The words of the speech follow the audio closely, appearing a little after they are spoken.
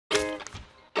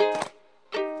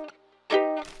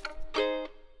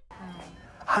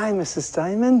Hi, Mrs.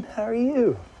 Diamond. How are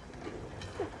you?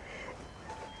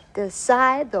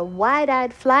 Decide the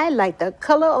wide-eyed fly like the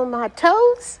color on my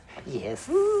toes? Yes,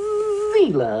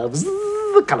 he loves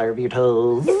the color of your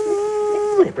toes.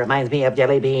 It reminds me of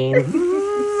jelly beans,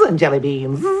 and jelly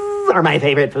beans are my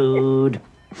favorite food.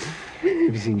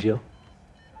 Have you seen Jill?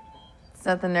 Is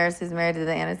that the nurse who's married to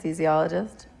the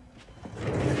anesthesiologist?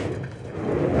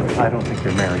 I don't think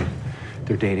they're married.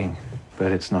 They're dating,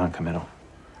 but it's non-committal.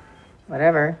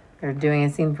 Whatever. They're doing a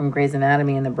scene from Grey's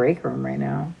Anatomy in the break room right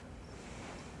now.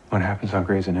 What happens on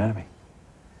Grey's Anatomy?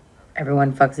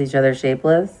 Everyone fucks each other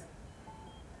shapeless.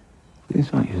 Please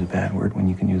don't use a bad word when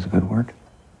you can use a good word.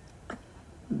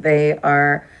 They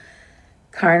are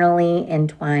carnally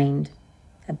entwined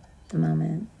at the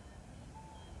moment.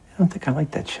 I don't think I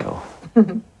like that show.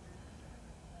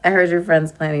 I heard your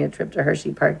friend's planning a trip to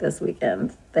Hershey Park this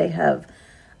weekend. They have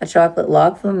a chocolate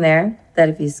log flume there that,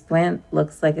 if you squint,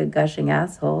 looks like a gushing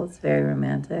asshole. It's very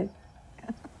romantic.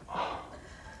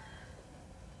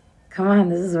 Come on,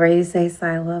 this is where you say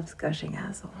Cy loves gushing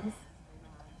assholes.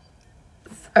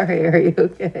 Sorry, are you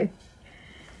okay?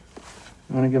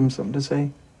 You want to give him something to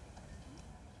say?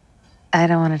 I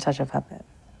don't want to touch a puppet.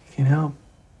 You can help.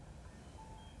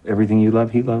 Everything you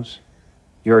love, he loves.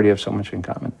 You already have so much in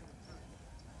common.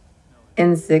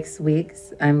 In 6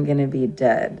 weeks, I'm gonna be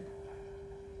dead.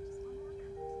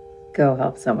 Go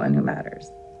help someone who matters.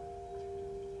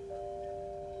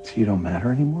 So you don't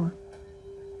matter anymore?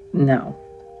 No.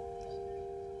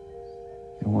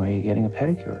 Then why are you getting a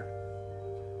pedicure?